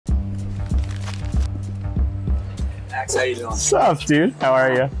Max, how you doing? What's up, dude? How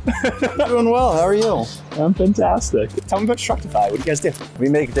are you? Doing well. How are you? I'm fantastic. Tell me about Structify. What do you guys do? We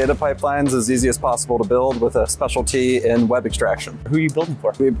make data pipelines as easy as possible to build with a specialty in web extraction. Who are you building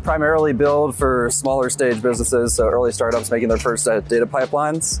for? We primarily build for smaller stage businesses, so early startups making their first data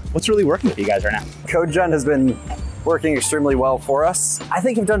pipelines. What's really working for you guys right now? CodeGen has been working extremely well for us. I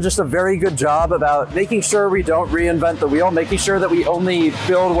think we've done just a very good job about making sure we don't reinvent the wheel, making sure that we only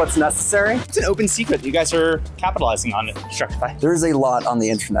build what's necessary. It's an open secret. You guys are capitalizing on it, Structify. There's a lot on the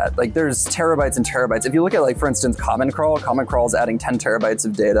internet. Like there's terabytes and terabytes. If you look at like, for instance, Common Crawl is adding 10 terabytes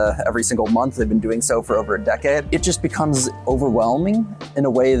of data every single month. They've been doing so for over a decade. It just becomes overwhelming in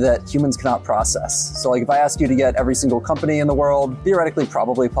a way that humans cannot process. So like if I ask you to get every single company in the world, theoretically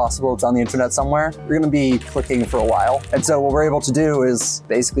probably possible, it's on the internet somewhere, you're gonna be clicking for a while. And so what we're able to do is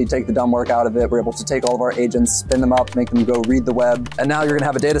basically take the dumb work out of it. We're able to take all of our agents, spin them up, make them go read the web. And now you're gonna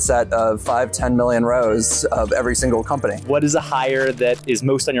have a data set of 5-10 million rows of every single company. What is a hire that is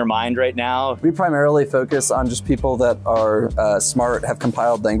most on your mind right now? We primarily focus on just people that are smart, have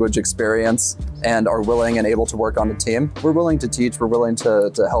compiled language experience, and are willing and able to work on a team. We're willing to teach, we're willing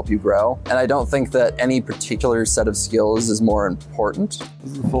to help you grow. And I don't think that any particular set of skills is more important.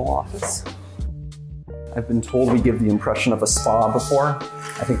 This is the full office. I've been told we give the impression of a spa before.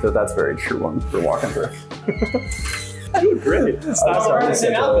 I think that that's a very true one for walking through. Doing great. It's not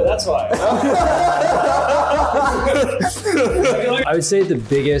but that's why. I would say the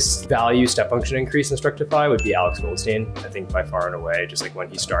biggest value step function increase in Structify would be Alex Goldstein. I think by far and away, just like when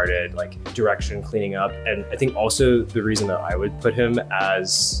he started, like direction, cleaning up. And I think also the reason that I would put him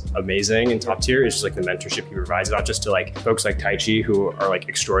as amazing and top tier is just like the mentorship he provides, not just to like folks like Tai Chi who are like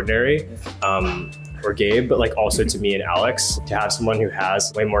extraordinary, or Gabe, but like also to me and Alex, to have someone who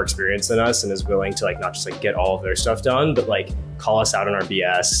has way more experience than us and is willing to like not just like get all of their stuff done, but like call us out on our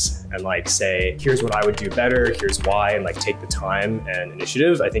BS and like say, here's what I would do better, here's why, and like take the time and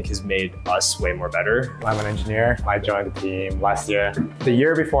initiative, I think has made us way more better. I'm an engineer. I joined the team last year. The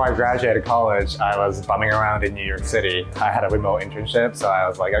year before I graduated college, I was bumming around in New York City. I had a remote internship, so I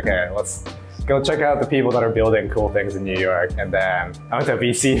was like, okay, let's go check out the people that are building cool things in New York. And then I went to a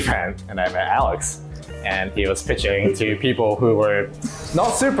VC event and I met Alex. And he was pitching to people who were not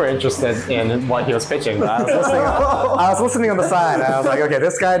super interested in what he was pitching, but I was listening on the side, and I was like, okay,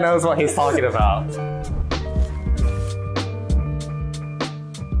 this guy knows what he's talking about.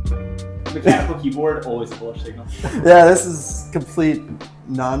 Mechanical keyboard, always a bullish signal. Yeah, this is complete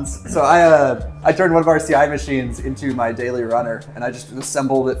nonsense. So I turned one of our CI machines into my daily runner, and I just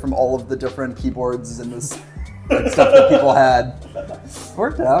assembled it from all of the different keyboards and this stuff that people had.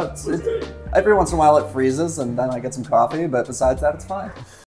 Worked out. Every once in a while it freezes, and then I get some coffee, but besides that, it's fine.